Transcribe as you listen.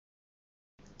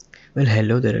Well,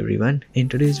 hello there everyone. In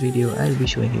today's video, I'll be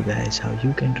showing you guys how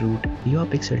you can root your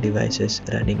Pixel devices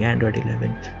running Android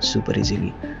 11 super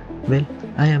easily. Well,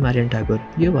 I am Aryan Tagore,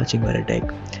 you're watching Vara Tech,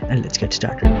 and let's get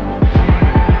started.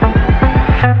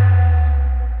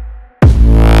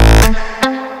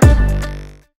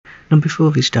 Now before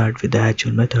we start with the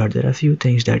actual method, there are a few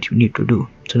things that you need to do.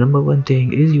 So number one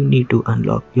thing is you need to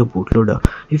unlock your bootloader.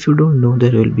 If you don't know,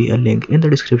 there will be a link in the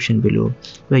description below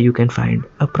where you can find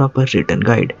a proper written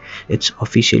guide. It's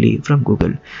officially from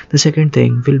Google. The second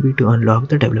thing will be to unlock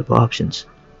the developer options.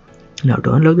 Now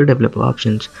to unlock the developer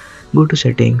options, go to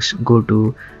settings, go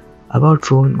to about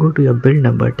phone, go to your build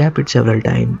number, tap it several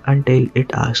times until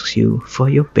it asks you for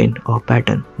your pin or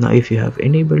pattern. Now if you have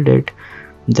enabled it,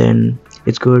 then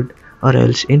it's good, or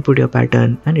else input your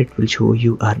pattern and it will show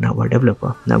you are now a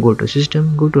developer. Now go to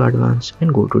system, go to advanced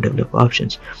and go to developer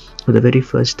options. So the very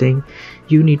first thing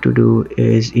you need to do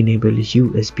is enable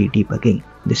USB debugging.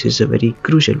 This is a very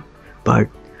crucial part.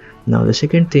 Now the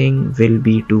second thing will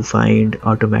be to find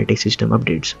automatic system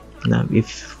updates. Now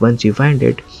if once you find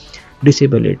it,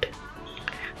 disable it.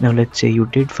 Now let's say you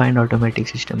did find automatic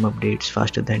system updates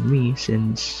faster than me,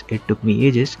 since it took me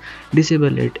ages.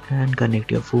 Disable it and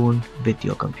connect your phone with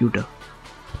your computer.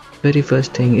 Very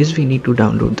first thing is we need to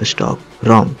download the Stock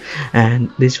Rom,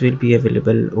 and this will be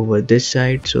available over this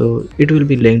site, so it will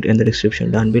be linked in the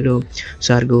description down below.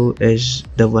 Sargo is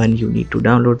the one you need to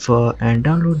download for, and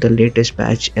download the latest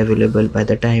patch available by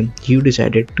the time you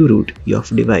decided to root your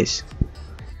device.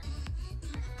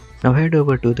 Now head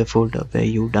over to the folder where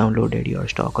you downloaded your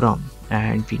Stock Rom,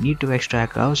 and we need to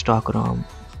extract our Stock Rom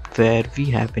where we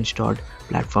have installed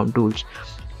platform tools,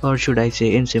 or should I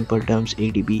say in simple terms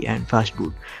Adb and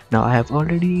Fastboot. Now I have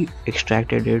already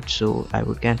extracted it, so I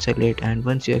would cancel it, and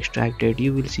once you extract it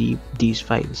you will see these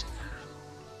files.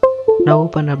 Now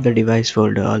open up the device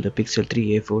folder or the Pixel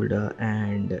 3a folder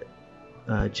and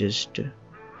just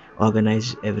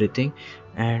organize everything,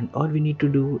 and all we need to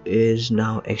do is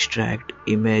now extract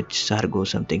image sargo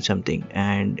something,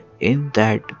 and in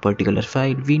that particular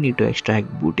file we need to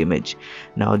extract boot image.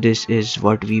 Now this is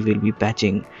what we will be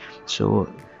patching,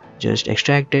 so just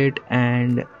extract it,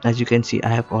 and as you can see I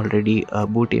have already a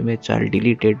boot image, so I'll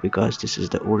delete it because this is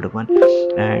the older one,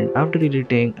 and after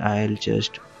deleting I'll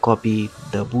just copy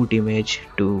the boot image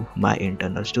to my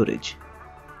internal storage.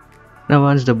 Now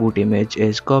once the boot image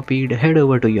is copied, head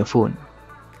over to your phone.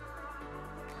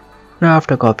 Now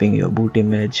after copying your boot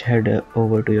image, head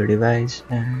over to your device,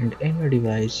 and in your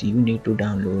device you need to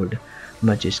download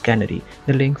Magis Canary.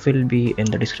 The link will be in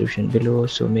the description below,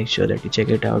 so make sure that you check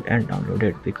it out and download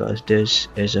it because this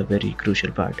is a very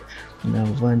crucial part. Now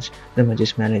once the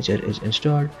Magis Manager is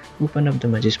installed, open up the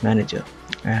Magis Manager,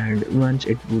 and once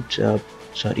it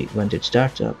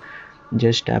starts up,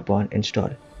 just tap on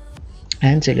install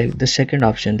and select the second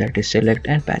option, that is select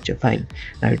and patch a file.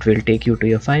 Now it will take you to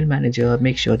your file manager.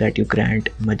 Make sure that you grant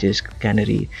Magis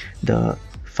Canary the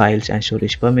files and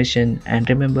storage permission, and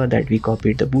remember that we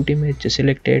copied the boot image. Just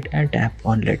select it and tap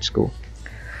on let's go.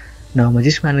 Now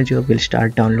Magis Manager will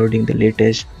start downloading the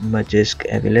latest Magis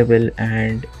available,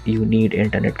 and you need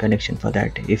internet connection for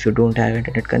that. If you don't have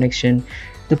internet connection,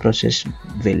 the process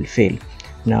will fail.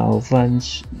 Now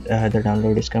once the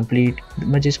download is complete, the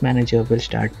Magis Manager will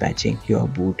start patching your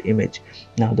boot image.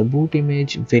 Now the boot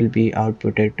image will be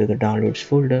outputted to the downloads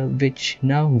folder, which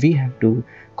now we have to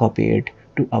copy it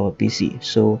to our PC.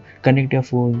 So connect your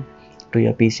phone to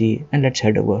your PC and let's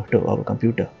head over to our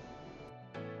computer.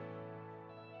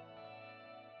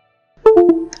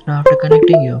 Now after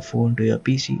connecting your phone to your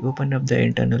PC, open up the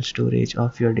internal storage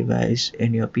of your device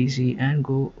in your PC and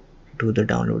go to the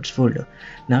downloads folder.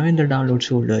 Now in the downloads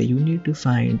folder you need to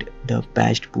find the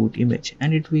patched boot image,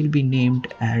 and it will be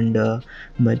named and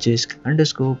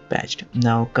Magis_patched.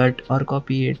 Now cut or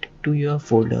copy it to your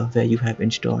folder where you have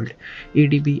installed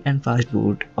Adb and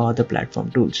Fastboot or the platform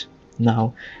tools.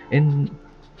 Now in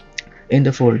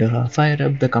the folder fire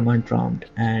up the command prompt,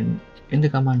 and in the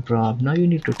command prompt now you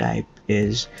need to type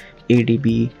is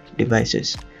Adb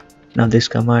Devices. Now this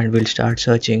command will start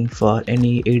searching for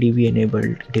any Adb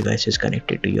enabled devices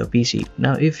connected to your PC.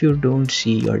 Now if you don't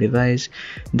see your device,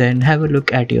 then have a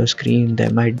look at your screen.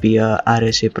 There might be a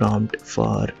RSA prompt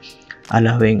for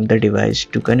allowing the device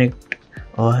to connect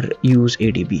or use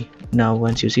Adb. Now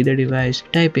once you see the device,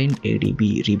 type in Adb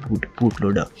Reboot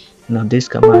Bootloader. Now this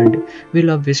command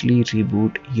will obviously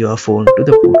reboot your phone to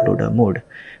the bootloader mode.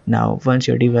 Now once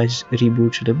your device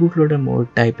reboots to the bootloader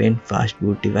mode, type in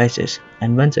Fastboot Devices,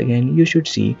 and once again you should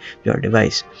see your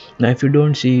device. Now if you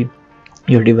don't see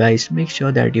your device, make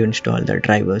sure that you install the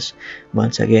drivers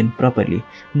once again properly.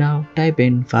 Now type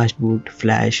in fastboot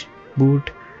flash boot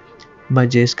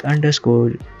magisk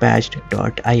underscore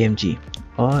patched.img,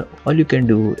 or all you can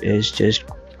do is just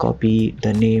copy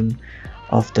the name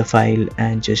of the file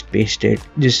and just paste it.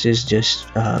 This is just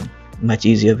much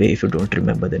easier way if you don't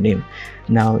remember the name.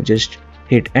 Now just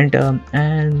hit enter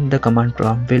and the command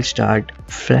prompt will start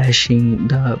flashing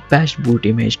the patched boot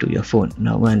image to your phone.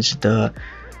 Now once the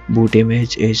boot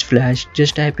image is flashed,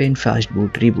 just type in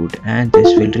Fastboot Reboot and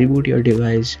this will reboot your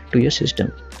device to your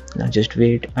system. Now just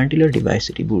wait until your device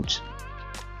reboots.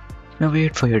 Now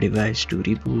wait for your device to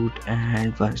reboot,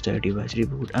 and once the device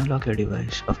reboot, unlock your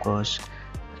device of course,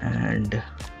 and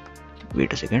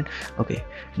wait a second. Okay,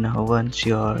 now once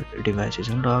your device is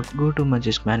unlocked, go to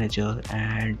Magisk Manager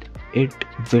and it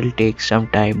will take some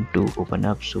time to open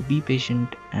up, so be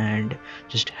patient and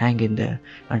just hang in there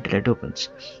until it opens.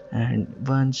 And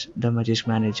once the Magisk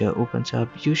Manager opens up,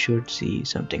 you should see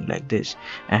something like this,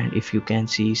 and if you can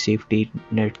see safety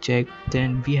net check,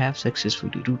 then we have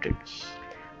successfully rooted.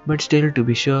 But still, to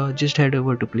be sure, just head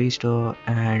over to Play Store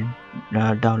and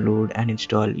download and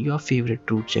install your favorite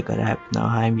root checker app. Now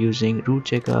I'm using root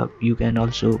checker, you can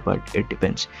also, but it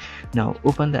depends. Now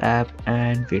open the app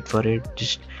and wait for it.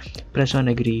 Just press on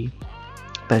agree,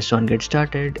 press on get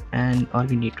started, and all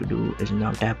we need to do is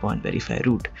now tap on verify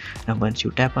root. Now once you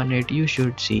tap on it, you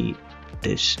should see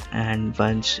this, and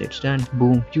once it's done,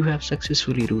 boom, you have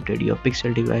successfully rooted your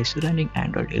Pixel device running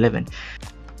Android 11.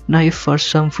 Now if for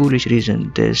some foolish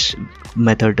reason this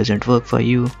method doesn't work for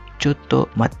you, chutto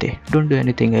matte, don't do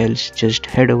anything else, just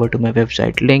head over to my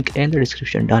website, link in the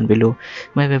description down below.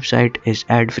 My website is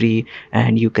ad free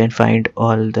and you can find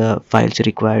all the files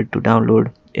required to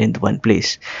download in one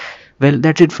place. Well,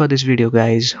 that's it for this video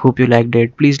guys, hope you liked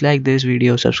it. Please like this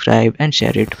video, subscribe and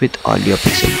share it with all your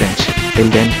Pixel friends. Till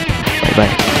then, bye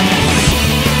bye.